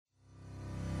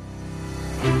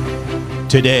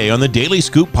Today on the Daily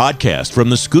Scoop podcast from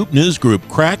the Scoop News Group,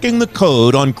 cracking the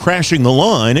code on crashing the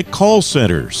line at call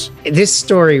centers. This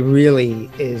story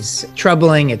really is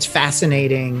troubling. It's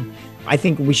fascinating. I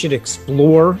think we should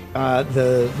explore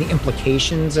the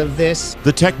implications of this.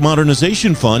 The Tech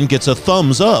Modernization Fund gets a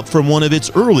thumbs up from one of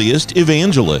its earliest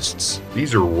evangelists.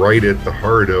 These are right at the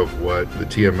heart of what the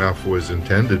TMF was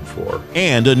intended for.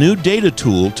 And a new data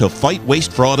tool to fight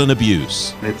waste, fraud, and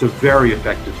abuse. It's a very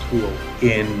effective tool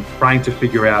in trying to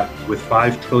figure out, with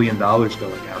 $5 trillion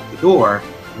going out the door,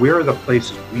 where are the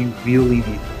places we really need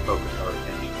to focus our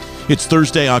attention. It's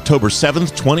Thursday, October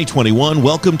 7th, 2021.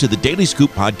 Welcome to the Daily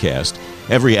Scoop podcast.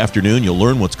 Every afternoon, you'll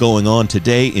learn what's going on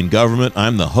today in government.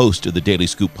 I'm the host of the Daily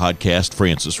Scoop podcast,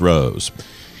 Francis Rose.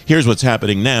 Here's what's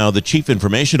happening now. The Chief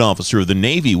Information Officer of the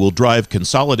Navy will drive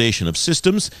consolidation of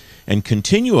systems and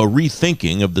continue a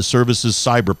rethinking of the service's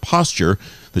cyber posture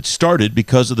that started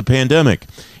because of the pandemic.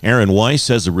 Aaron Weiss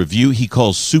says a review he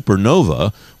calls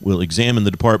Supernova will examine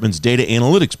the department's data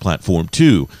analytics platform,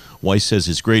 too. Weiss says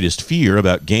his greatest fear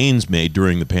about gains made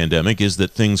during the pandemic is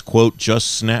that things, quote,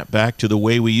 just snap back to the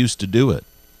way we used to do it.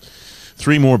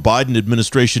 3 more Biden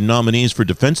administration nominees for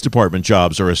Defense Department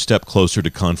jobs are a step closer to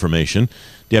confirmation.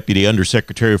 Deputy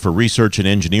Undersecretary for Research and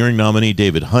Engineering nominee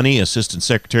David Honey, Assistant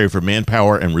Secretary for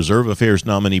Manpower and Reserve Affairs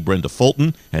nominee Brenda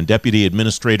Fulton, and Deputy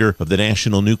Administrator of the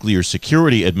National Nuclear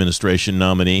Security Administration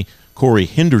nominee Corey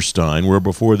Hinderstein were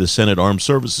before the Senate Armed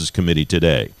Services Committee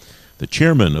today. The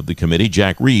chairman of the committee,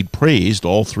 Jack Reed, praised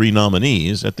all 3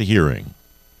 nominees at the hearing.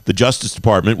 The Justice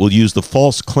Department will use the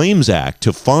False Claims Act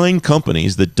to fine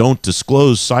companies that don't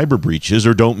disclose cyber breaches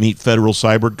or don't meet federal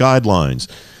cyber guidelines.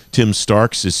 Tim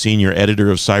Starks is senior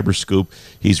editor of Cyberscoop.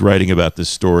 He's writing about this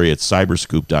story at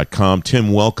cyberscoop.com.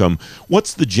 Tim, welcome.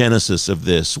 What's the genesis of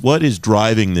this? What is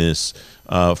driving this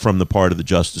from the part of the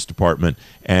Justice Department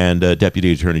and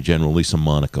Deputy Attorney General Lisa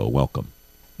Monaco? Welcome.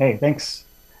 Hey, thanks.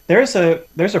 There's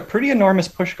a pretty enormous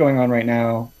push going on right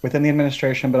now within the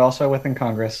administration, but also within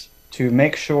Congress, to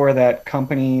make sure that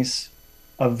companies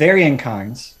of varying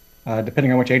kinds,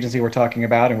 depending on which agency we're talking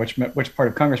about and which part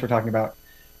of Congress we're talking about,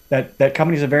 that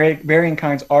companies of varying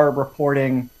kinds are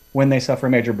reporting when they suffer a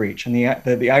major breach. And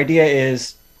the idea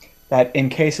is that in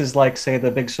cases like, say,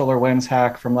 the big SolarWinds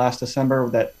hack from last December,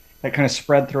 that kind of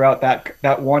spread throughout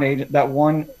that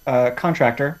one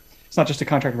contractor. It's not just a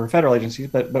contractor for federal agencies,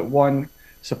 but one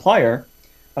supplier.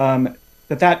 That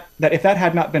if that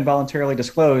had not been voluntarily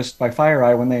disclosed by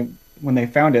FireEye when they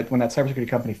found it, when that cybersecurity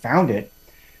company found it,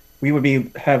 we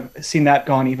would have seen that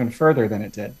gone even further than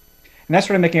it did. And that's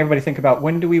sort of making everybody think about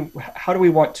how do we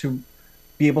want to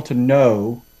be able to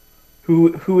know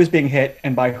who is being hit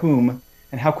and by whom,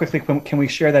 and how quickly can we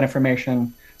share that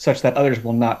information such that others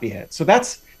will not be hit. So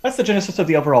that's the genesis of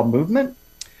the overall movement.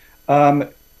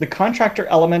 The contractor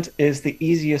element is the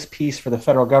easiest piece for the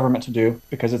federal government to do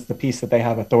because it's the piece that they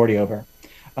have authority over.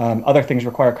 Other things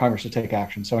require Congress to take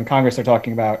action. So in Congress, they're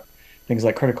talking about things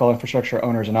like critical infrastructure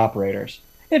owners and operators,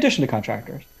 in addition to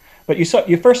contractors. But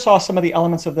you first saw some of the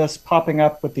elements of this popping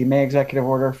up with the May executive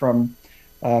order from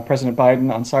President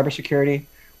Biden on cybersecurity,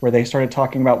 where they started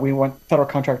talking about we want federal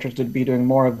contractors to be doing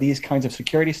more of these kinds of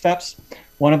security steps.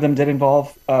 One of them did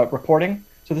involve reporting.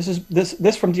 So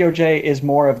this from DOJ is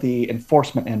more of the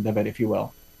enforcement end of it, if you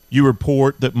will. You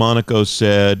report that Monaco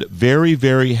said very,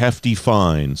 very hefty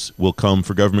fines will come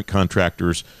for government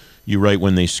contractors. You write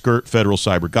when they skirt federal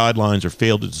cyber guidelines or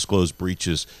fail to disclose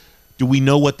breaches. Do we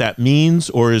know what that means,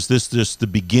 or is this just the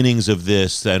beginnings of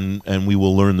this, and we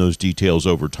will learn those details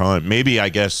over time? Maybe, I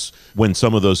guess, when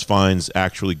some of those fines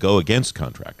actually go against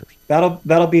contractors.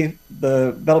 That'll be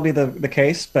the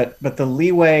case, but the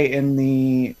leeway in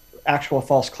the actual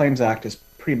False Claims Act is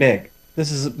pretty big.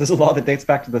 This is a law that dates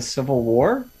back to the Civil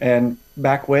War, and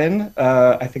back when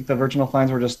I think the original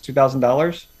fines were just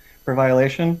 $2,000 per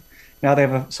violation. Now they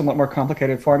have a somewhat more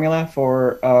complicated formula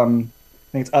for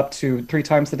I think it's up to 3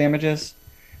 times the damages,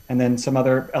 and then some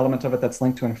other element of it that's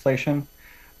linked to inflation.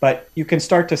 But you can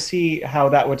start to see how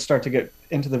that would start to get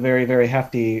into the very, very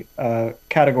hefty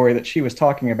category that she was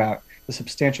talking about, the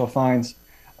substantial fines.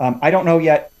 I don't know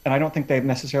yet, and I don't think they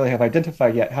necessarily have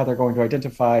identified yet how they're going to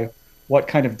identify what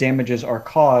kind of damages are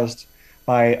caused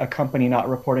by a company not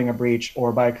reporting a breach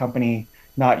or by a company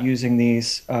not using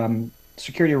these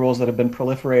security rules that have been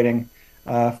proliferating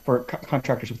for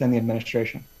contractors within the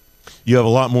administration. You have a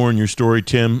lot more in your story,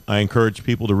 Tim. I encourage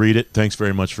people to read it. Thanks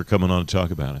very much for coming on to talk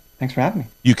about it. Thanks for having me.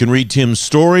 You can read Tim's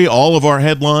story, all of our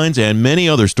headlines, and many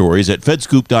other stories at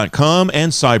fedscoop.com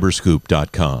and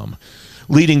cyberscoop.com.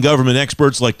 Leading government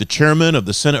experts like the chairman of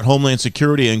the Senate Homeland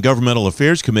Security and Governmental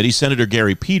Affairs Committee, Senator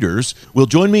Gary Peters, will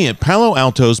join me at Palo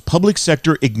Alto's Public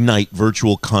Sector Ignite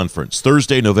virtual conference,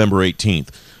 Thursday, November 18th.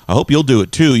 I hope you'll do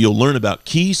it too. You'll learn about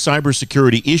key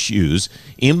cybersecurity issues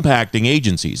impacting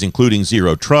agencies, including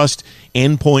zero trust,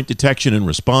 endpoint detection and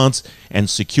response, and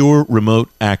secure remote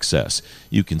access.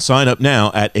 You can sign up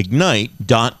now at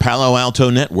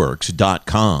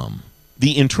ignite.paloaltonetworks.com.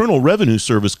 The Internal Revenue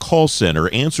Service call center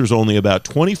answers only about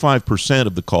 25%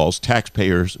 of the calls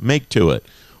taxpayers make to it.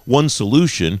 One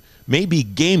solution may be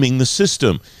gaming the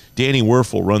system. Danny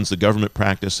Werfel runs the government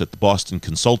practice at the Boston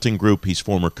Consulting Group. He's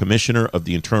former commissioner of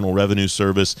the Internal Revenue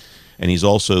Service, and he's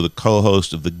also the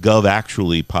co-host of the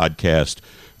GovActually podcast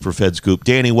for FedScoop.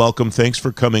 Danny, welcome. Thanks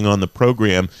for coming on the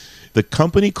program. The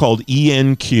company called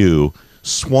ENQ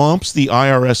swamps the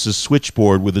IRS's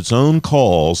switchboard with its own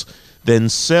calls, then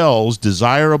sells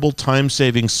desirable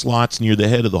time-saving slots near the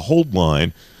head of the hold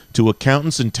line to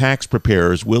accountants and tax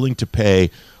preparers willing to pay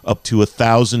up to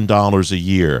 $1,000 a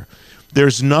year.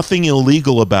 There's nothing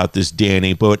illegal about this,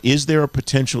 Danny, but is there a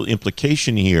potential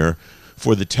implication here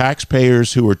for the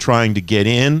taxpayers who are trying to get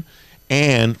in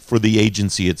and for the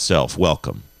agency itself?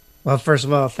 Welcome. Well, first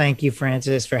of all, thank you,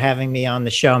 Francis, for having me on the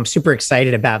show. I'm super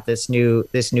excited about this new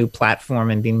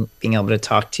platform and being able to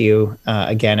talk to you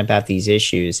again about these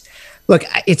issues. Look,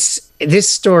 this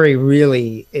story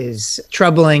really is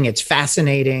troubling. It's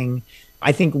fascinating.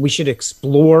 I think we should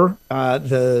explore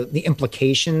the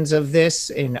implications of this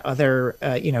in other,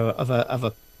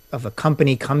 of a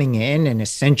company coming in and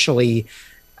essentially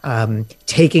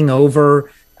taking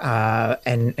over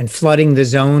and flooding the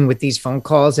zone with these phone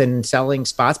calls and selling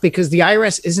spots, because the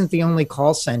IRS isn't the only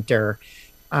call center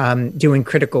doing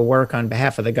critical work on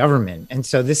behalf of the government. And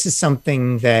so this is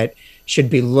something that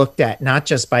should be looked at not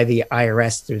just by the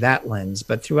IRS through that lens,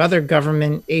 but through other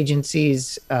government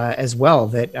agencies as well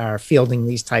that are fielding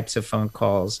these types of phone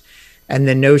calls. And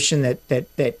the notion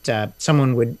that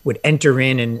someone would enter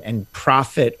in and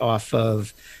profit off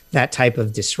of that type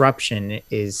of disruption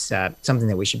is something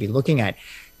that we should be looking at.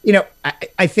 You know,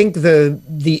 I think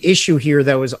the issue here,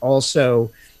 though, is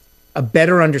also a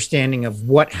better understanding of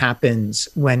what happens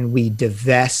when we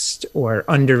divest or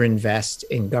underinvest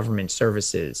in government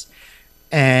services.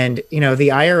 And, you know, the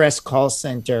IRS call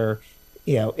center,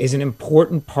 you know, is an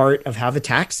important part of how the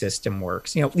tax system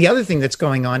works. You know, the other thing that's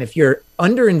going on, if you're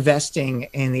underinvesting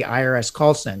in the IRS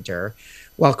call center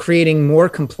while creating more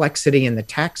complexity in the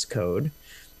tax code,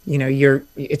 you know,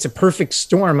 it's a perfect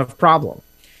storm of problem.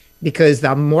 Because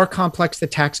the more complex the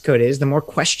tax code is, the more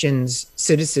questions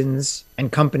citizens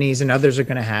and companies and others are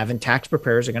going to have, and tax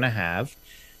preparers are going to have.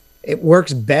 It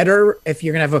works better if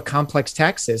you're going to have a complex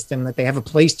tax system that they have a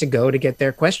place to go to get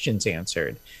their questions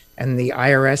answered. And the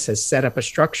IRS has set up a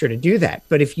structure to do that.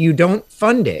 But if you don't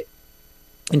fund it,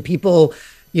 and people,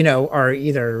 you know, are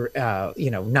either,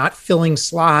 not filling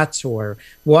slots or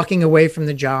walking away from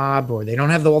the job, or they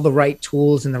don't have all the right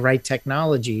tools and the right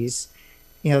technologies,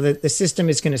 you know, the system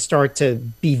is going to start to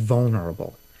be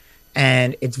vulnerable.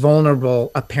 And it's vulnerable,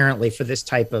 apparently, for this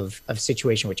type of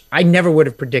situation, which I never would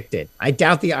have predicted. I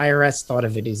doubt the IRS thought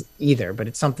of it as either, but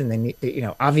it's something they need, you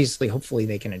know, obviously, hopefully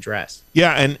they can address.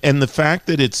 Yeah, and the fact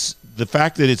that it's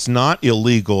not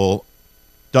illegal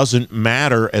doesn't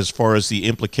matter as far as the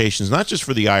implications, not just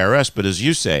for the IRS, but as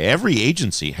you say, every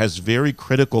agency has very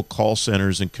critical call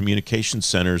centers and communication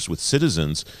centers with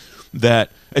citizens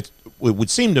that it would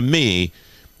seem to me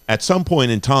at some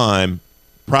point in time,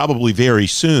 probably very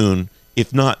soon,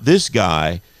 if not this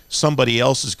guy, somebody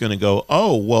else is going to go,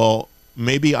 oh, well,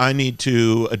 maybe I need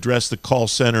to address the call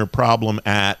center problem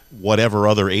at whatever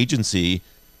other agency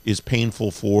is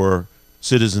painful for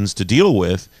citizens to deal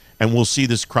with. And we'll see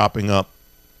this cropping up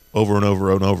over and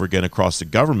over and over again across the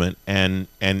government. And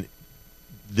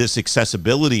this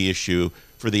accessibility issue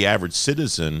for the average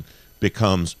citizen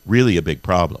becomes really a big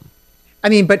problem. I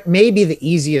mean, but maybe the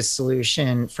easiest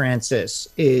solution, Francis,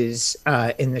 is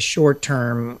in the short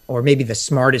term, or maybe the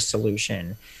smartest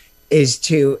solution, is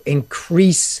to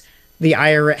increase the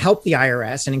IRS, help the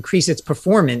IRS and increase its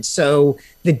performance. So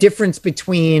the difference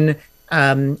between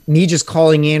me just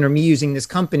calling in or me using this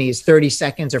company is 30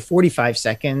 seconds or 45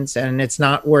 seconds, and it's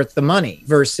not worth the money,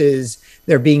 versus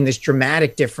there being this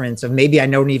dramatic difference of maybe I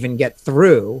don't even get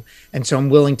through. And so I'm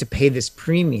willing to pay this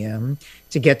premium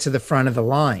to get to the front of the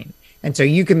line. And so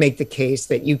you can make the case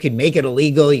that you could make it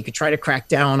illegal, you could try to crack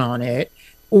down on it,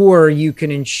 or you can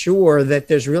ensure that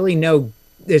there's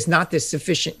not this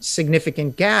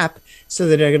significant gap so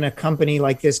that a company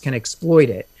like this can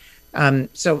exploit it.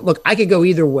 So look, I could go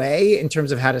either way in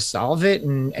terms of how to solve it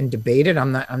and debate it.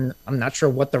 I'm not sure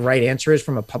what the right answer is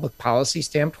from a public policy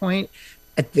standpoint.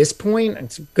 at this point.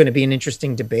 It's going to be an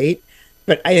interesting debate.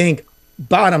 But I think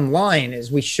bottom line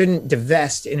is we shouldn't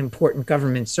divest in important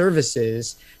government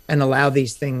services and allow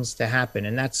these things to happen.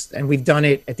 And we've done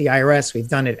it at the IRS. We've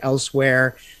done it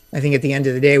elsewhere. I think at the end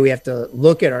of the day, we have to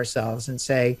look at ourselves and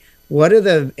say, what are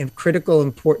the critical,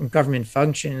 important government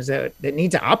functions that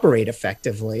need to operate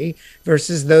effectively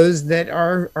versus those that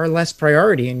are less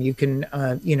priority? And you can,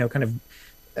 kind of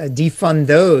defund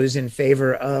those in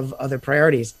favor of other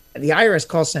priorities. The IRS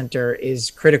call center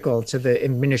is critical to the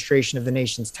administration of the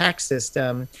nation's tax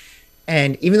system.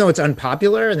 And even though it's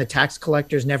unpopular and the tax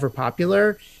collector is never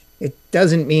popular, it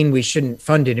doesn't mean we shouldn't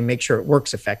fund it and make sure it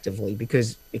works effectively,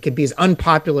 because it could be as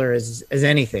unpopular as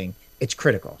anything. It's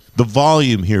critical. The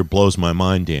volume here blows my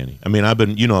mind, Danny. I mean, I've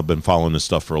been following this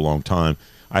stuff for a long time.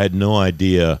 I had no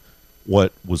idea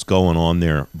what was going on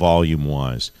there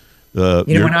volume-wise.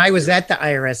 When I was at the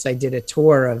IRS, I did a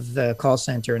tour of the call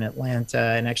center in Atlanta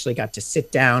and actually got to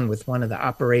sit down with one of the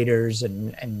operators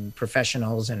and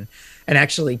professionals and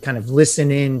actually kind of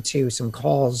listen in to some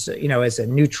calls, as a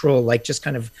neutral, like just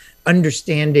kind of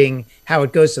understanding how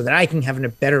it goes so that I can have a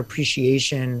better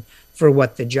appreciation for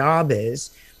what the job is.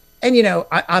 And,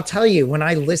 I'll tell you, when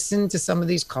I listened to some of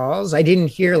these calls, I didn't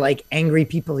hear like angry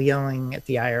people yelling at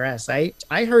the IRS.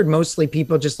 I heard mostly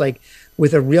people just like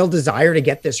with a real desire to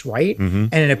get this right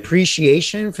and an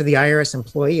appreciation for the IRS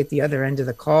employee at the other end of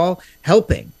the call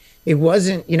helping. It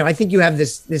wasn't, I think you have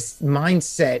this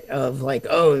mindset of like,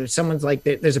 oh, someone's like,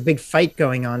 there's a big fight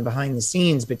going on behind the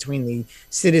scenes between the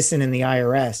citizen and the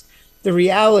IRS. The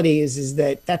reality is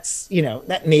that that's,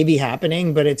 that may be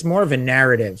happening, but it's more of a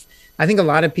narrative. I think a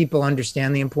lot of people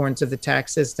understand the importance of the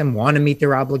tax system, want to meet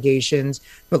their obligations,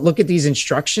 but look at these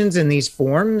instructions and these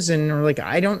forms and are like,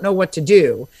 I don't know what to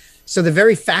do. So the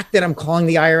very fact that I'm calling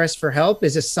the IRS for help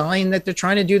is a sign that they're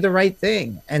trying to do the right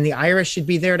thing. And the IRS should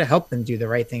be there to help them do the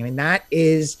right thing. I mean, that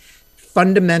is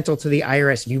fundamental to the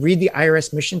IRS. If you read the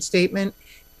IRS mission statement,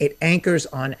 it anchors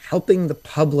on helping the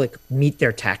public meet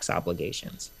their tax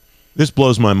obligations. This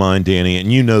blows my mind, Danny,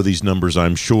 and you know these numbers,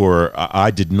 I'm sure. I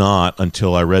did not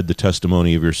until I read the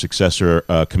testimony of your successor,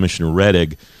 Commissioner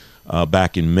Rettig,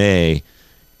 back in May.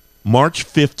 March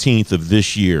 15th of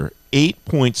this year,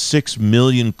 8.6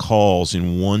 million calls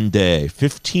in one day,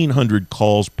 1,500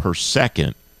 calls per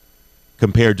second,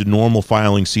 compared to normal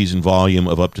filing season volume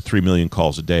of up to 3 million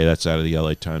calls a day. That's out of the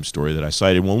LA Times story that I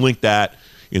cited. We'll link that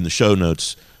in the show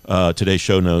notes, today's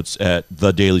show notes at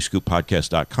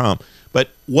thedailyscooppodcast.com.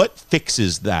 But what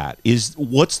fixes that?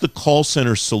 What's the call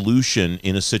center solution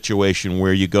in a situation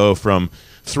where you go from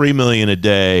 3 million a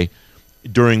day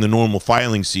during the normal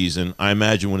filing season? I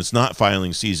imagine when it's not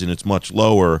filing season, it's much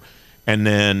lower. And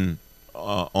then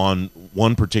on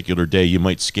one particular day, you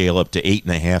might scale up to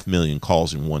 8.5 million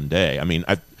calls in one day. I mean,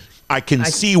 I can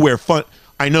see where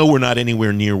I know we're not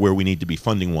anywhere near where we need to be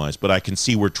funding wise, but I can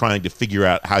see we're trying to figure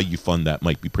out how you fund that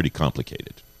might be pretty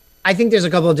complicated. I think there's a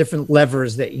couple of different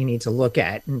levers that you need to look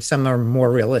at, and some are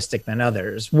more realistic than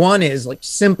others. One is like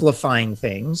simplifying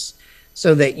things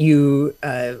so that you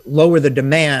lower the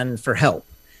demand for help,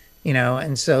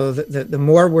 and so the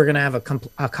more we're going to have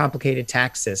a complicated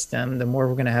tax system, the more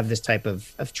we're going to have this type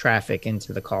of traffic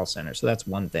into the call center. So that's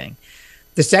one thing.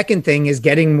 The second thing is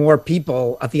getting more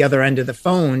people at the other end of the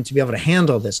phone to be able to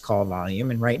handle this call volume.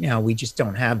 And right now we just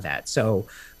don't have that. So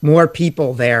more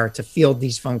people there to field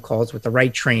these phone calls with the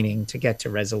right training to get to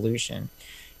resolution.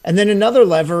 And then another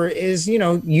lever is,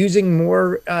 using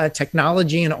more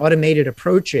technology and automated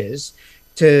approaches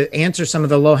to answer some of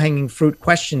the low-hanging fruit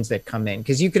questions that come in.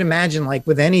 Because you can imagine, like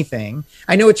with anything,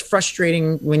 I know it's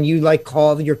frustrating when you like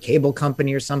call your cable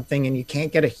company or something and you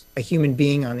can't get a human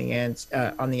being on the end.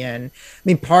 I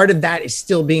mean, part of that is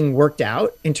still being worked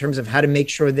out in terms of how to make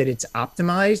sure that it's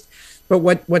optimized. But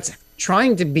what's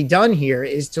trying to be done here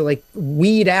is to like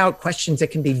weed out questions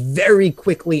that can be very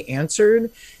quickly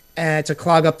answered to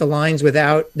clog up the lines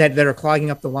that are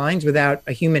clogging up the lines without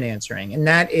a human answering. And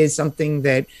that is something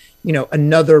that,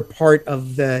 another part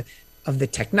of the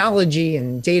technology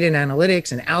and data and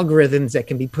analytics and algorithms that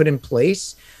can be put in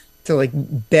place to like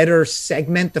better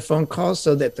segment the phone calls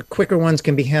so that the quicker ones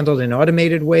can be handled in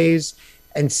automated ways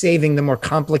and saving the more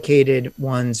complicated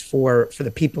ones for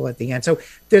the people at the end. So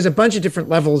there's a bunch of different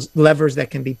levers that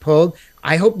can be pulled.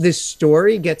 I hope this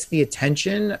story gets the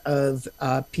attention of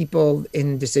people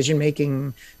in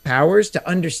decision-making powers to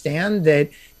understand that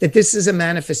this is a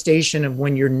manifestation of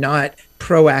when you're not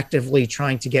proactively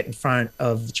trying to get in front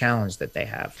of the challenge that they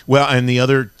have. Well, and the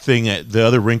other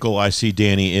wrinkle I see,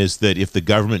 Danny, is that if the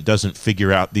government doesn't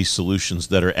figure out these solutions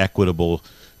that are equitable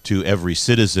to every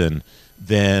citizen,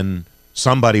 then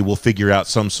somebody will figure out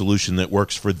some solution that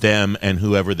works for them and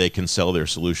whoever they can sell their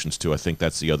solutions to. I think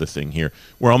that's the other thing here.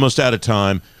 We're almost out of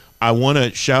time. I want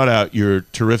to shout out your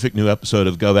terrific new episode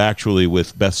of Gov Actually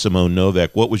with Beth Simone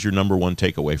Novak. What was your number one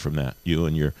takeaway from that, you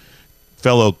and your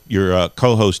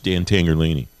co-host Dan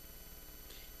Tangerlini?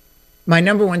 My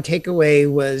number one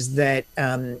takeaway was that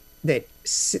the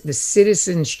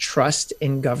citizens' trust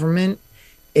in government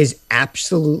is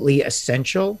absolutely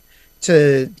essential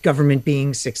to government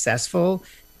being successful,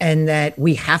 and that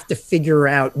we have to figure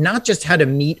out not just how to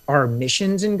meet our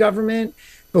missions in government,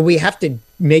 but we have to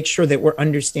make sure that we're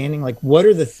understanding, like, what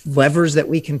are the levers that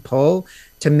we can pull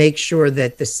to make sure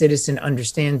that the citizen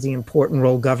understands the important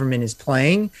role government is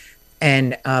playing,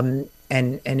 and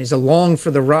is along for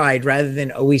the ride rather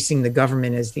than always seeing the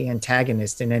government as the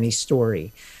antagonist in any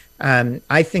story.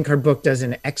 I think her book does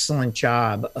an excellent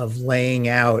job of laying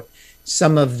out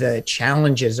some of the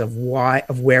challenges of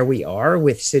where we are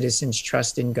with citizens'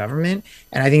 trust in government,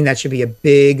 and I think that should be a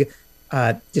big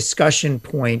discussion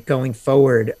point going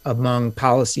forward among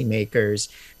policymakers.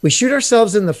 We shoot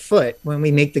ourselves in the foot when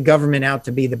we make the government out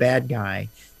to be the bad guy.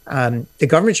 The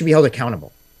government should be held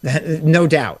accountable, no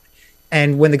doubt.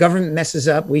 And when the government messes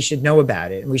up, we should know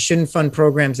about it. And we shouldn't fund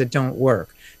programs that don't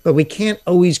work. But we can't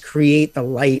always create the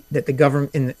light that the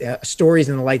government, stories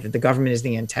in the light that the government is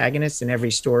the antagonist in every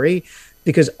story,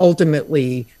 because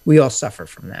ultimately we all suffer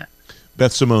from that.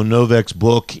 Beth Simone Novak's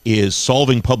book is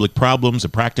Solving Public Problems, a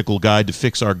Practical Guide to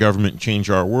Fix Our Government and Change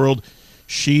Our World.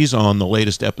 She's on the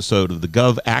latest episode of the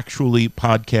Gov Actually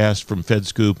podcast from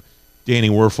FedScoop. Danny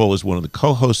Werfel is one of the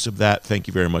co-hosts of that. Thank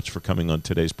you very much for coming on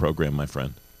today's program, my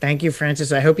friend. Thank you,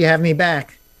 Francis. I hope you have me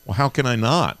back. Well, how can I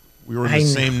not? We were in the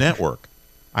same network.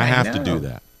 I have to do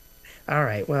that. All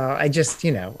right. Well, I just,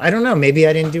 I don't know. Maybe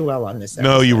I didn't do well on this episode.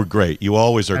 No, you were great. You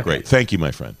always are great. Thank you, my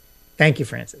friend. Thank you,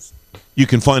 Francis. You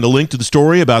can find a link to the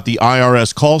story about the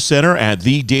IRS call center at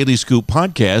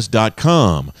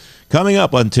thedailyscooppodcast.com. Coming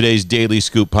up on today's Daily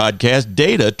Scoop podcast,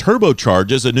 Data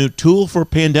turbocharges a new tool for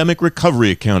pandemic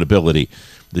recovery accountability.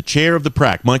 The chair of the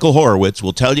PRAC, Michael Horowitz,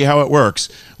 will tell you how it works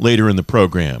later in the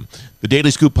program. The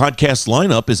Daily Scoop podcast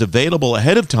lineup is available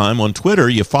ahead of time on Twitter.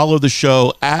 You follow the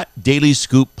show at Daily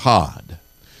Scoop Pod.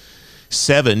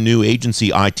 7 new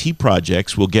agency IT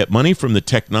projects will get money from the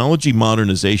Technology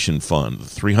Modernization Fund.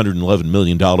 The $311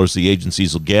 million the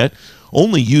agencies will get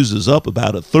only uses up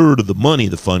about a third of the money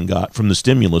the fund got from the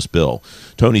stimulus bill.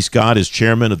 Tony Scott is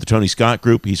chairman of the Tony Scott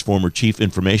Group. He's former chief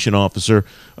information officer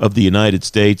of the United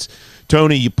States.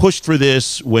 Tony, you pushed for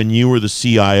this when you were the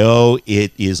CIO.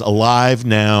 It is alive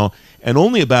now, and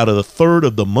only about a third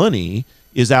of the money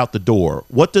is out the door.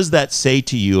 What does that say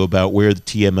to you about where the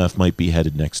TMF might be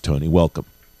headed next, Tony? Welcome.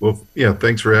 Well, yeah,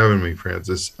 thanks for having me,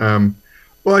 Francis.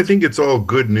 Well, I think it's all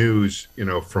good news,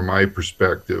 from my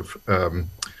perspective. I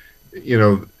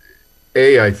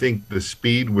think the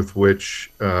speed with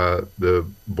which the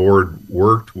board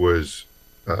worked was,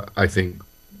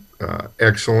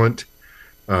 excellent.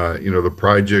 The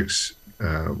projects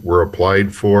were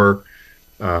applied for.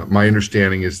 My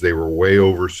understanding is they were way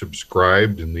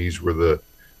oversubscribed, and these were the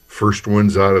first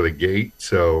ones out of the gate.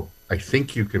 So I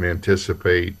think you can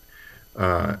anticipate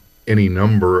any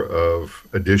number of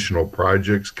additional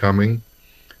projects coming.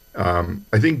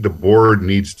 I think the board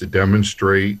needs to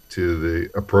demonstrate to the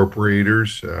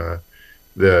appropriators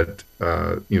that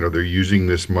they're using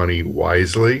this money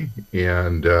wisely.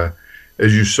 And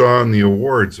as you saw in the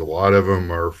awards, a lot of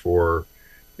them are for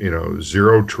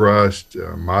zero trust,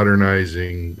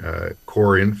 modernizing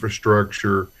core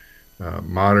infrastructure,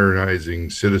 modernizing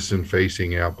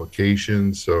citizen-facing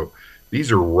applications. So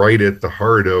these are right at the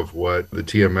heart of what the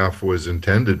TMF was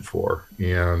intended for.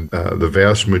 And the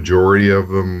vast majority of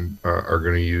them are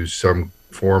going to use some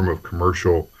form of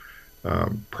commercial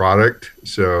product.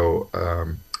 So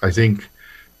I think,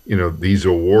 these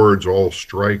awards all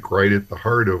strike right at the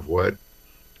heart of what,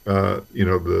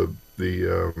 the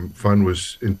fund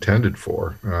was intended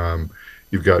for.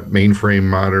 You've got mainframe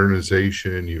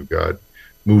modernization, you've got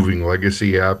moving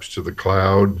legacy apps to the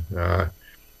cloud.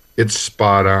 It's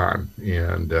spot on,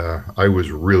 and I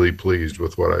was really pleased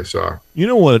with what I saw. You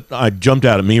know what jumped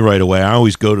out at me right away? I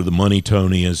always go to the money,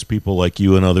 Tony, as people like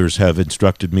you and others have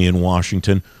instructed me in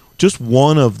Washington. Just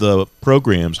one of the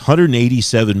programs,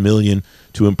 $187 million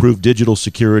to improve digital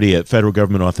security at Federal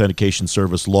Government Authentication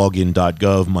Service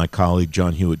login.gov. My colleague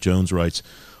John Hewitt-Jones writes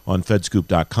on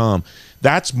fedscoop.com.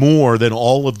 That's more than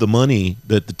all of the money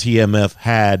that the TMF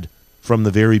had from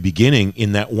the very beginning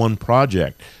in that one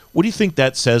project. What do you think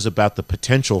that says about the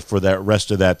potential for that rest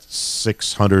of that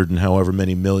 600 and however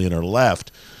many million are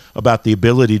left, about the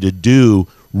ability to do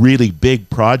really big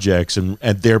projects and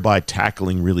thereby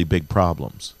tackling really big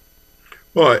problems?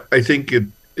 Well, I think it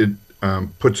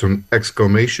puts an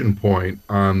exclamation point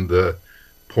on the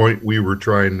point we were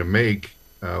trying to make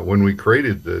when we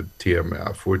created the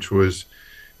TMF, which was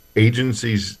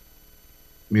agencies,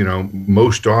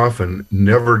 most often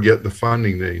never get the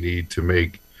funding they need to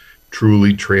make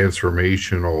truly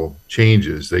transformational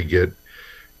changes. They get,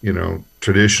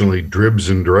 traditionally dribs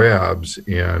and drabs,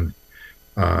 and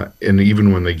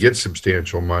even when they get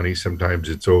substantial money, sometimes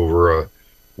it's over a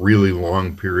really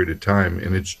long period of time,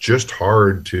 and it's just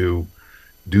hard to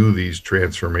do these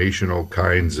transformational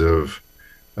kinds of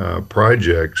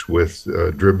projects with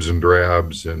dribs and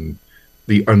drabs and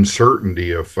the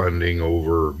uncertainty of funding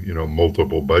over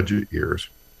multiple budget years.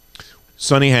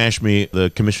 Sonny Hashmi, the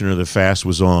commissioner of the FAST,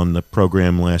 was on the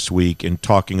program last week and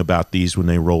talking about these when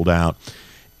they rolled out,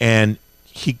 and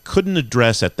he couldn't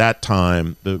address at that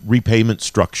time the repayment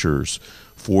structures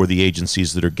for the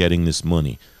agencies that are getting this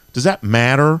money. Does that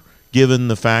matter, given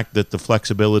the fact that the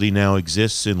flexibility now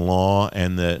exists in law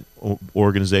and that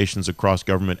organizations across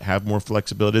government have more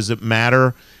flexibility? Does it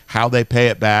matter how they pay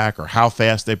it back or how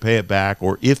fast they pay it back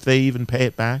or if they even pay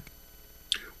it back?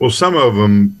 Well, some of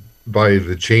them, by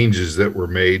the changes that were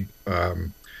made,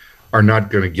 are not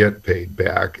going to get paid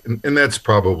back, and that's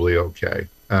probably okay.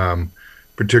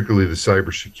 Particularly the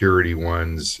cybersecurity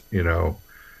ones,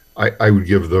 I would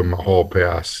give them a hall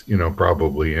pass,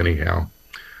 probably anyhow.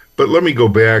 But let me go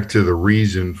back to the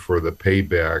reason for the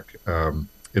payback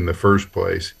in the first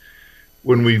place.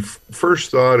 When we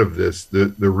first thought of this, the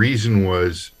reason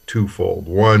was twofold.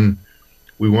 One,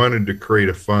 we wanted to create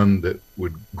a fund that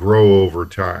would grow over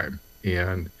time,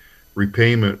 and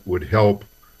repayment would help,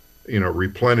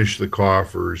 replenish the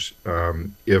coffers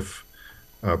if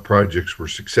projects were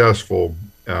successful,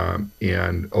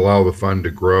 and allow the fund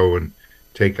to grow and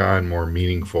take on more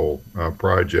meaningful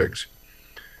projects.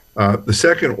 The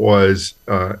second was,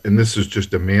 and this is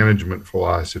just a management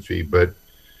philosophy, but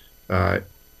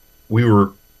we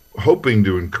were hoping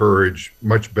to encourage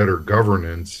much better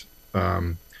governance.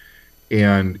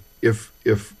 And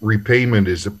if repayment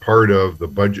is a part of the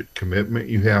budget commitment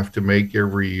you have to make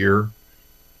every year,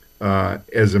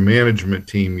 as a management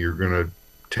team, you're going to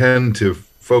tend to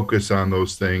focus on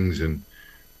those things and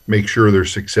make sure they're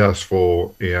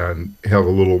successful and have a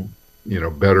little,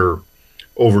 better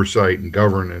oversight and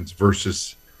governance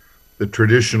versus the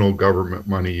traditional government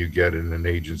money you get in an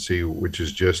agency, which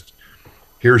is just,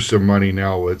 here's some money,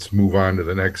 now let's move on to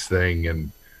the next thing.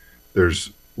 And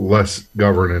there's less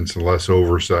governance and less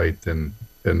oversight than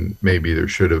maybe there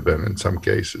should have been in some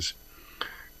cases.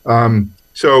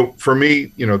 So for me,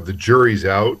 the jury's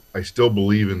out. I still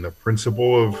believe in the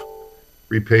principle of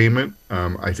repayment.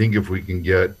 I think if we can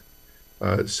get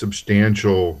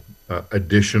substantial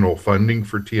additional funding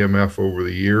for TMF over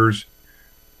the years,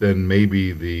 then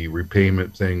maybe the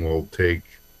repayment thing will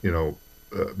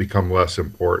become less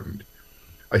important.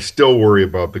 I still worry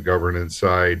about the governance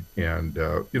side, and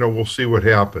we'll see what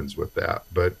happens with that.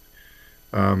 But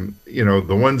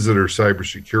the ones that are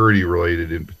cybersecurity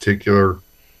related in particular,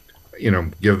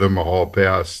 give them a hall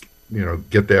pass.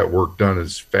 Get that work done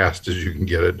as fast as you can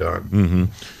get it done. Mm-hmm.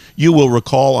 You will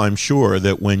recall, I'm sure,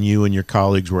 that when you and your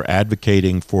colleagues were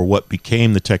advocating for what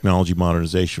became the Technology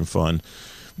Modernization Fund,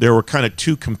 there were kind of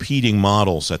two competing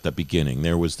models at the beginning.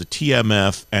 There was the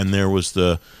TMF, and there was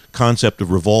the concept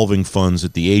of revolving funds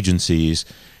at the agencies,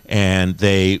 and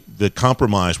the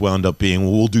compromise wound up being,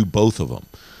 well, we'll do both of them.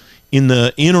 In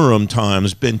the interim time,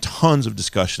 there's been tons of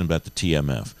discussion about the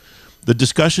TMF. The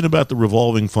discussion about the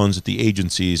revolving funds at the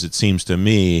agencies, it seems to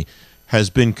me, has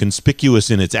been conspicuous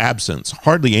in its absence.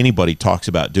 Hardly anybody talks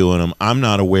about doing them. I'm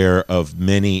not aware of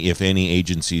many, if any,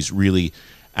 agencies really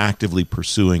actively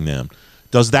pursuing them.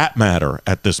 Does that matter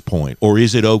at this point? Or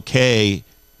is it okay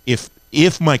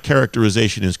if my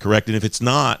characterization is correct? And if it's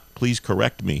not, please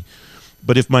correct me.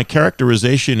 But if my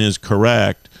characterization is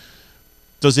correct,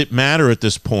 does it matter at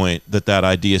this point that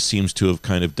idea seems to have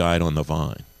kind of died on the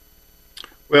vine?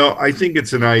 Well, I think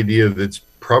it's an idea that's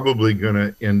probably going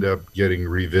to end up getting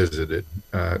revisited,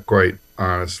 quite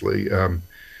honestly.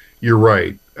 You're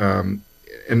right.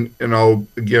 And I'll,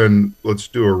 again, let's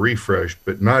do a refresh,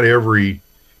 but not every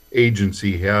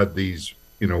agency had these,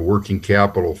 working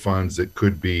capital funds that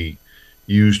could be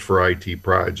used for IT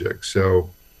projects. So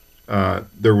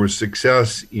there was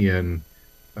success in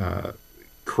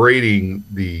creating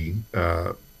the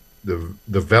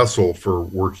vessel for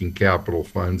working capital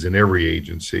funds in every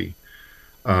agency.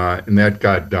 And that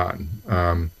got done.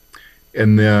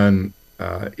 And then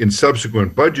in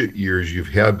subsequent budget years, you've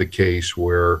had the case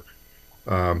where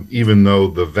even though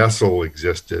the vessel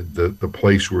existed, the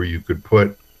place where you could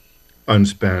put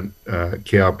unspent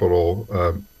capital,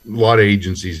 a lot of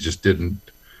agencies just didn't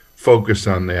focus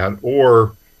on that,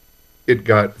 or it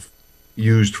got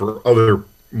used for other,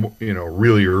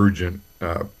 really urgent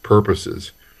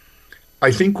purposes.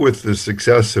 I think with the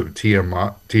success of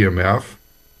TMF,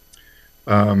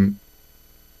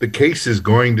 the case is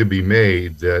going to be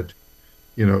made that,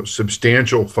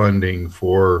 substantial funding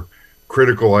for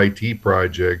critical IT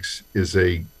projects is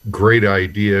a great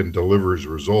idea and delivers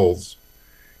results.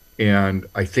 And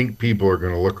I think people are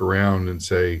going to look around and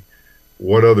say,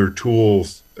 what other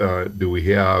tools do we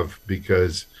have?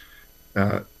 Because,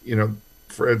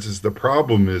 Francis, the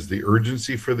problem is the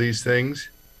urgency for these things,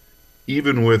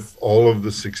 even with all of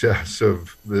the success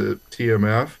of the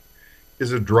TMF,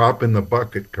 is a drop in the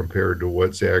bucket compared to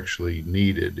what's actually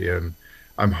needed. And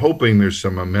I'm hoping there's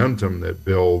some momentum that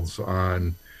builds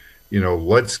on,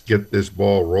 let's get this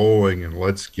ball rolling and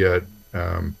let's get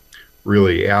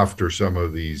really after some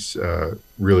of these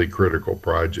really critical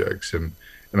projects. And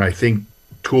I think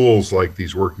tools like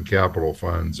these working capital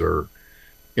funds are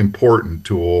important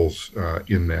tools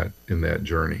in that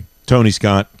journey. Tony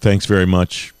Scott, thanks very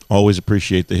much. Always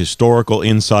appreciate the historical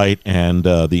insight and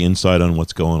the insight on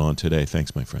what's going on today.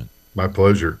 Thanks, my friend. My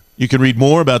pleasure. You can read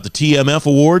more about the TMF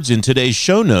Awards in today's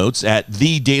show notes at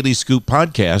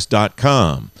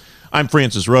thedailyscooppodcast.com. I'm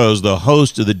Francis Rose, the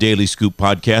host of the Daily Scoop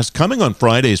Podcast. Coming on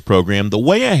Friday's program, the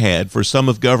way ahead for some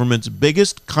of government's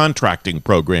biggest contracting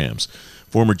programs.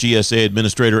 Former GSA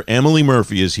Administrator Emily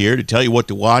Murphy is here to tell you what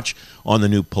to watch on the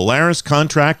new Polaris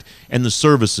contract and the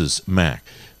Services MAC.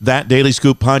 That Daily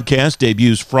Scoop podcast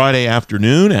debuts Friday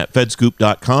afternoon at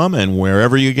fedscoop.com and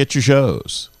wherever you get your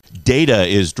shows. Data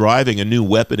is driving a new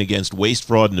weapon against waste,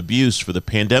 fraud, and abuse for the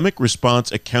Pandemic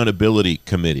Response Accountability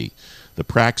Committee. The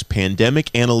PRAC's Pandemic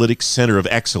Analytics Center of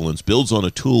Excellence builds on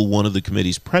a tool one of the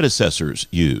committee's predecessors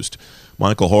used.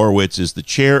 Michael Horowitz is the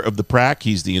chair of the PRAC.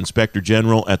 He's the Inspector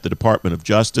General at the Department of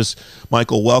Justice.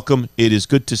 Michael, welcome. It is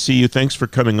good to see you. Thanks for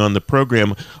coming on the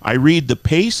program. I read the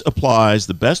PACE applies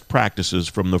the best practices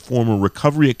from the former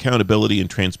Recovery Accountability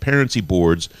and Transparency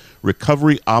Board's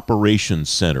Recovery Operations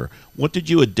Center. What did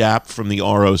you adapt from the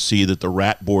ROC that the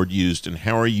RAT Board used, and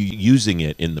how are you using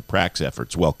it in the PRAC's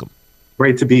efforts? Welcome.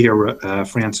 Great to be here,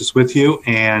 Francis, with you.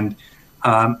 And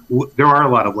there are a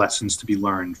lot of lessons to be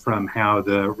learned from how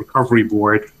the Recovery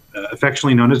Board,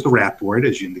 affectionately known as the RAT Board,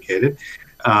 as you indicated,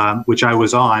 which I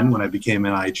was on when I became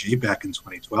an IG back in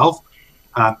 2012,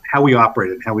 how we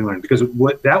operated, how we learned. Because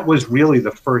that was really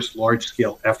the first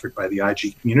large-scale effort by the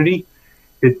IG community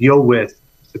to deal with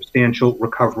substantial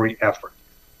recovery effort.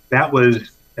 That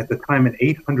was, at the time, an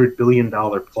 $800 billion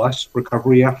plus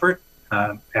recovery effort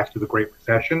after the Great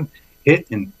Recession hit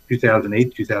in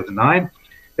 2008, 2009.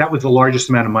 That was the largest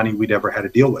amount of money we'd ever had to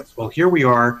deal with. Well, here we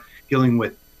are dealing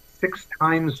with 6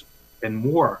 times and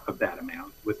more of that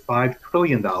amount, with $5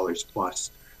 trillion plus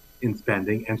in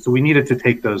spending. And so we needed to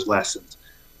take those lessons.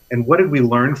 And what did we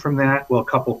learn from that? Well, a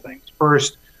couple things.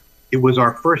 First, it was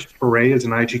our first foray as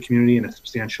an IG community in a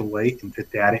substantial way into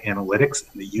data analytics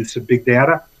and the use of big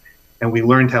data. And we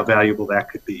learned how valuable that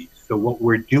could be. So what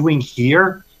we're doing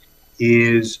here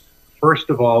is, first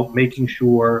of all, making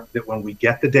sure that when we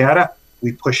get the data,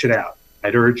 we push it out.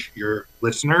 I'd urge your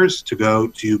listeners to go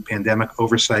to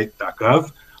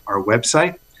pandemicoversight.gov, our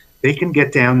website. They can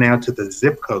get down now to the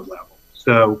zip code level.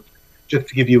 So just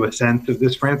to give you a sense of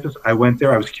this, Francis, I went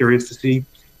there. I was curious to see,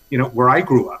 where I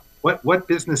grew up, what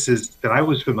businesses that I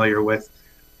was familiar with,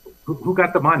 who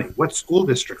got the money, what school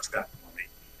districts got the money.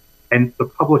 And the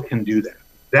public can do that.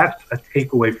 That's a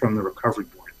takeaway from the Recovery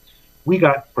Board. We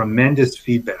got tremendous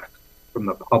feedback from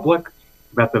the public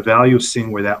about the value of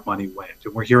seeing where that money went.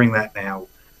 And we're hearing that now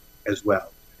as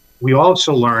well. We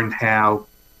also learned how,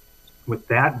 with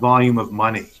that volume of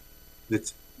money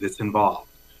that's involved,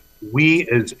 we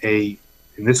as in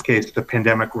this case, the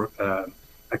Pandemic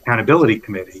Accountability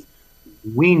Committee,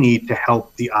 we need to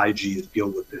help the IGs deal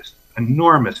with this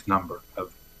enormous number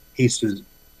of cases,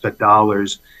 the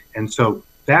dollars. And so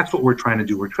that's what we're trying to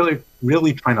do. We're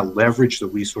really trying to leverage the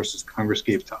resources Congress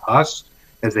gave to us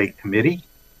as a committee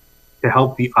to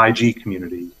help the IG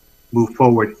community move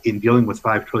forward in dealing with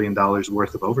 $5 trillion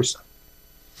worth of oversight.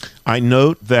 I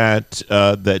note that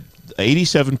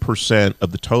 87%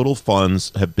 of the total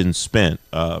funds have been spent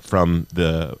from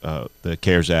the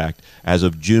CARES Act as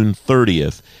of June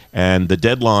 30th, and the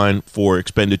deadline for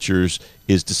expenditures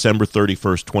is December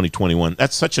 31st, 2021.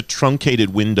 That's such a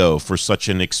truncated window for such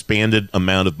an expanded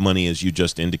amount of money as you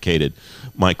just indicated,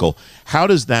 Michael. How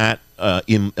does that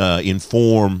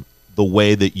inform the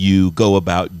way that you go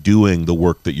about doing the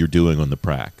work that you're doing on the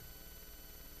PRAC?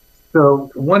 So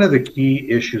one of the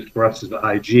key issues for us as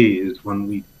IG is when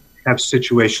we have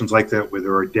situations like that where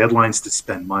there are deadlines to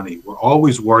spend money, we're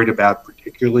always worried about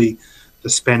particularly the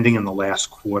spending in the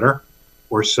last quarter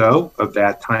or so of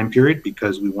that time period,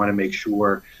 because we want to make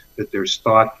sure that there's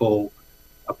thoughtful,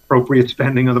 appropriate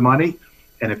spending of the money.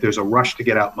 And if there's a rush to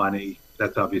get out money,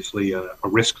 that's obviously a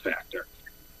risk factor.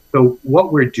 So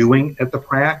what we're doing at the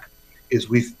PRAC is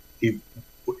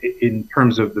in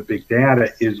terms of the big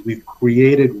data, is we've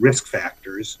created risk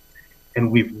factors,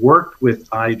 and we've worked with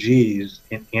IGs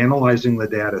in analyzing the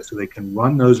data so they can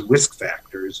run those risk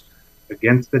factors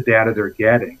against the data they're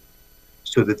getting,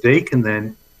 so that they can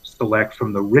then select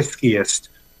from the riskiest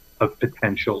of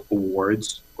potential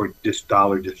awards or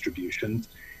dollar distributions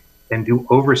and do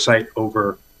oversight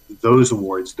over those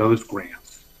awards, those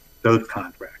grants, those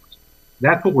contracts.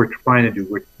 That's what we're trying to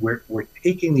do. We're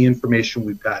taking the information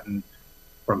we've gotten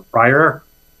from prior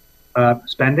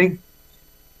spending,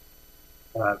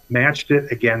 matched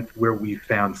it against where we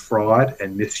found fraud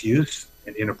and misuse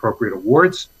and inappropriate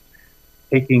awards,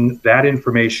 taking that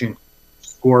information,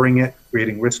 scoring it,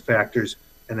 creating risk factors,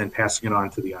 and then passing it on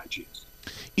to the IGs.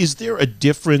 Is there a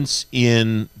difference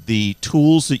in the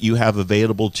tools that you have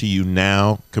available to you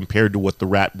now compared to what the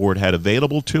RAT board had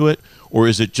available to it? Or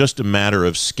is it just a matter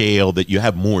of scale that you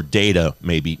have more data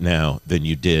maybe now than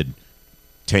you did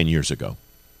 10 years ago?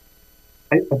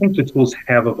 I think the tools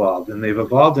have evolved, and they've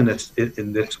evolved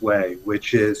in this way,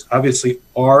 which is obviously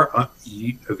our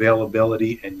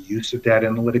availability and use of data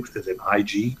analytics as an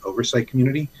IG oversight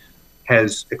community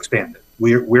has expanded.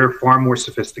 We're far more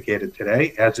sophisticated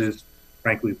today, as is,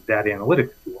 frankly, the data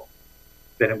analytics tool,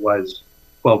 than it was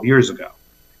 12 years ago.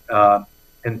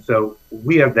 And so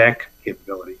we have that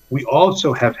capability. We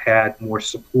also have had more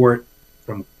support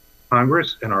from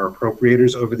Congress and our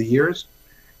appropriators over the years,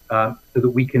 so that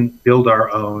we can build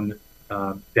our own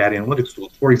data analytics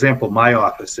tools. For example, my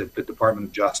office at the Department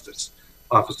of Justice,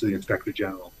 Office of the Inspector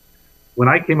General. When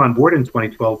I came on board in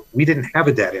 2012, we didn't have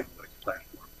a data analytics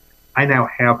platform. I now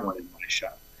have one in my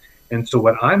shop. And so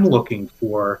what I'm looking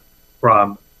for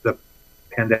from the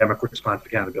Pandemic Response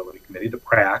Accountability Committee, the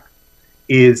PRAC,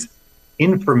 is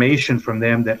information from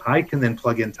them that I can then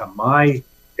plug into my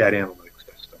data analytics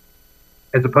system,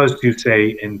 as opposed to,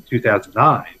 say, in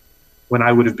 2009, when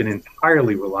I would have been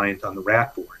entirely reliant on the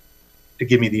RAT board to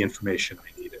give me the information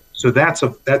I needed. So that's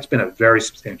been a very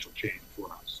substantial change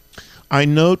for us. I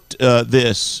note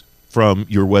this from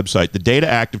your website. The Data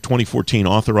Act of 2014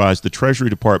 authorized the Treasury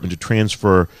Department to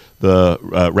transfer the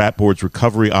RAT Board's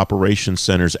Recovery Operations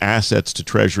Center's assets to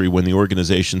Treasury when the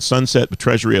organization sunset, but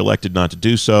Treasury elected not to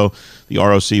do so. The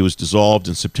ROC was dissolved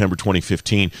in September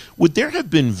 2015. Would there have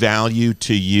been value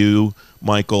to you,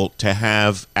 Michael, to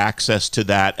have access to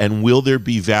that? And will there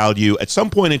be value at some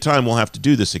point in time? We'll have to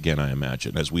do this again, I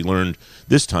imagine, as we learned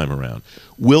this time around.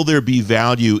 Will there be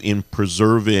value in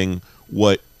preserving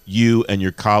what you and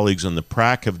your colleagues on the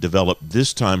PRAC have developed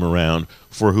this time around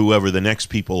for whoever the next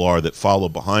people are that follow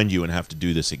behind you and have to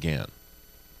do this again?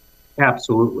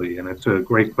 Absolutely. And it's a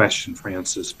great question,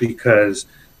 Francis, because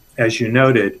as you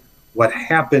noted, what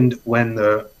happened when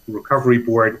the Recovery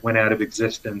Board went out of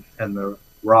existence and the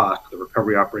ROC, the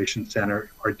Recovery Operations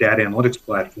Center, our data analytics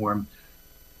platform,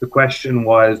 the question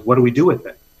was, what do we do with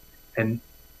it? And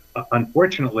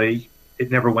unfortunately, it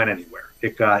never went anywhere.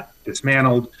 It got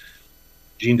dismantled.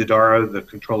 Gene Dodaro, the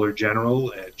Controller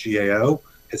General at GAO,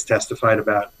 has testified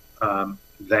about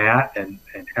that and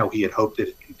how he had hoped that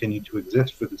it continued to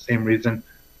exist for the same reason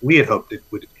we had hoped it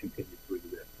would continue to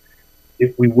exist.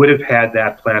 If we would have had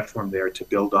that platform there to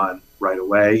build on right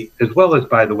away, as well as,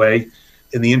 by the way,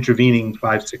 in the intervening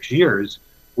 5-6 years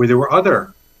where there were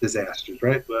other disasters,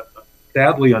 right? But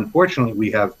sadly, unfortunately, we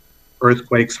have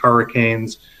earthquakes,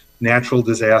 hurricanes, natural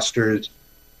disasters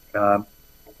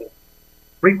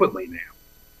frequently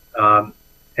now.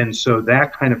 And so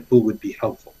that kind of tool would be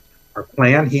helpful. Our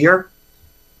plan here,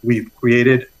 we've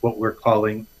created what we're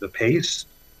calling the PACE,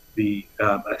 a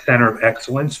Center of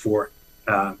Excellence for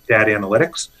Data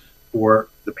Analytics for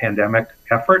the pandemic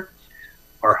effort.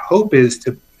 Our hope is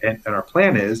to, and our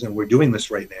plan is, and we're doing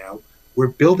this right now, we're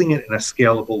building it in a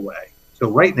scalable way. So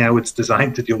right now it's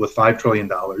designed to deal with $5 trillion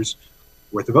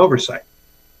worth of oversight.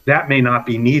 That may not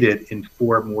be needed in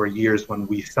 4 more years when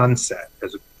we sunset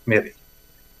as a committee.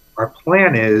 Our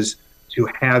plan is to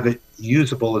have it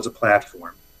usable as a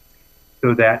platform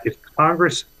so that if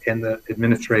Congress and the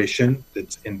administration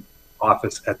that's in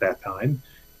office at that time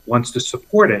wants to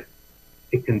support it,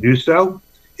 it can do so.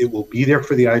 It will be there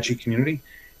for the IG community.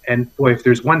 And boy, if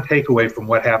there's one takeaway from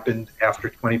what happened after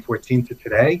 2014 to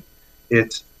today,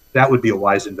 it's that would be a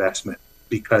wise investment,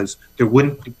 because there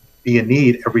wouldn't be a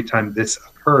need every time this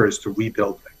occurs to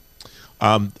rebuild things.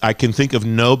 I can think of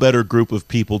no better group of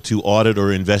people to audit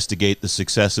or investigate the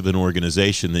success of an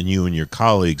organization than you and your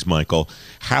colleagues, Michael.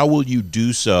 How will you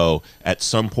do so at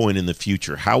some point in the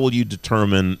future? How will you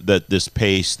determine that this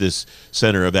PACE, this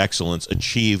Center of Excellence,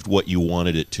 achieved what you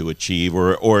wanted it to achieve,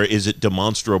 or is it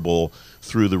demonstrable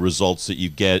through the results that you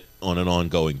get on an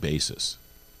ongoing basis?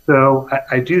 So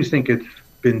I do think it's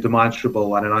been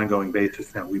demonstrable on an ongoing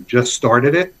basis now. We've just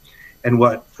started it. And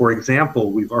what, for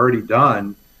example, we've already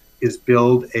done is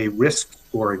build a risk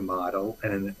scoring model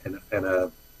and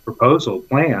a proposal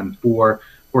plan for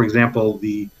example,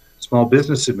 the Small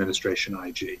Business Administration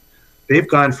IG. They've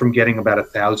gone from getting about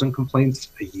 1,000 complaints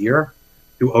a year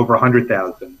to over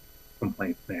 100,000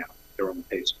 complaints now. They're on the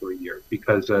pace for a year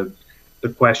because of the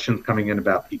questions coming in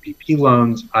about PPP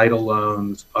loans, EIDL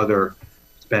loans, other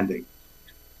spending.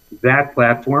 That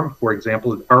platform, for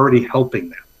example, is already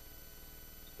helping them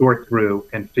sort through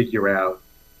and figure out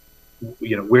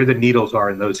where the needles are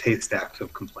in those haystacks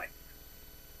of complaints.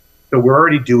 So we're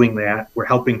already doing that. We're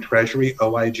helping Treasury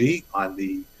OIG on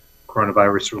the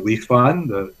Coronavirus Relief Fund,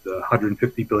 the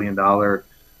 $150 billion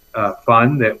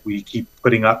fund that we keep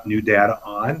putting up new data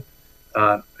on.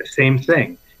 Same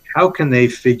thing. How can they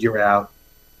figure out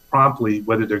promptly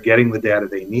whether they're getting the data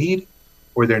they need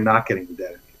or they're not getting the data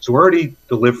they need? So we're already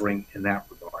delivering in that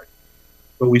regard.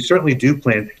 But we certainly do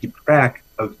plan to keep track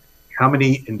of how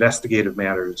many investigative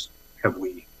matters have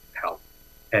we helped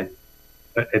and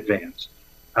advanced?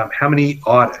 How many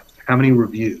audits? How many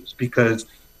reviews? Because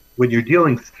when you're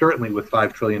dealing certainly with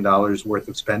 $5 trillion worth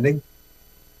of spending,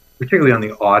 particularly on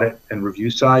the audit and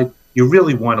review side, you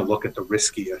really want to look at the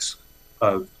riskiest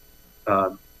of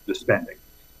the spending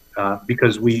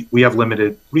because we have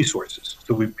limited resources.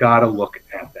 So we've got to look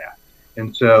at that.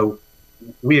 And so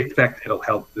we expect it'll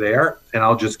help there. And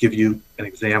I'll just give you an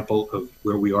example of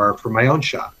where we are for my own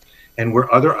shop and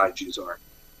where other IGs are.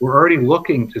 We're already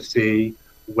looking to see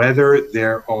whether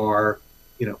there are,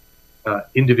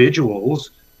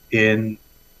 individuals in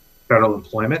federal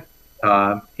employment,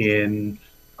 in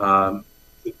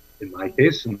my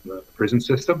case, in the prison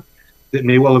system, that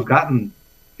may well have gotten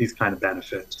these kind of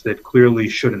benefits that clearly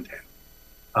shouldn't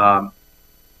have,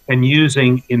 and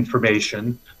using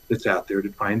information that's out there to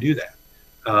try and do that.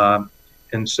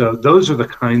 And so those are the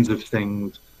kinds of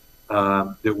things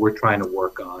that we're trying to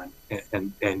work on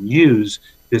and use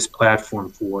this platform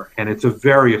for. And it's a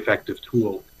very effective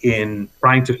tool in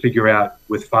trying to figure out,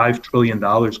 with $5 trillion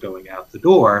going out the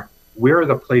door, where are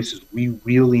the places we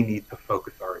really need to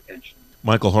focus our attention.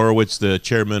 Michael Horowitz, the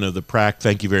chairman of the PRAC,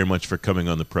 thank you very much for coming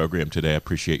on the program today. I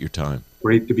appreciate your time.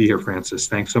 Great to be here, Francis.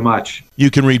 Thanks so much. You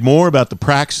can read more about the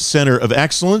PRAC's Center of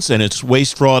Excellence and its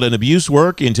waste, fraud, and abuse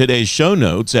work in today's show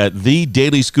notes at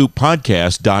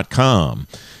thedailyscooppodcast.com.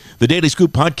 The Daily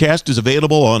Scoop Podcast is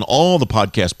available on all the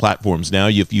podcast platforms now.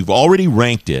 If you've already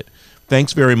ranked it,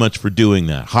 thanks very much for doing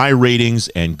that. High ratings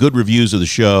and good reviews of the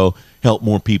show help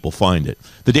more people find it.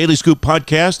 The Daily Scoop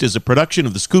Podcast is a production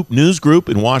of the Scoop News Group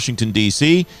in Washington,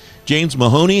 D.C. James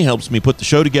Mahoney helps me put the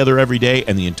show together every day,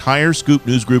 and the entire Scoop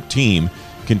News Group team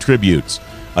contributes.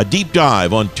 A deep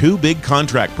dive on two big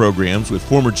contract programs with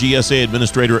former GSA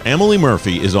Administrator Emily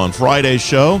Murphy is on Friday's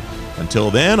show.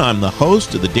 Until then, I'm the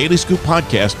host of the Daily Scoop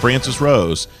Podcast, Francis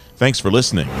Rose. Thanks for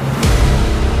listening.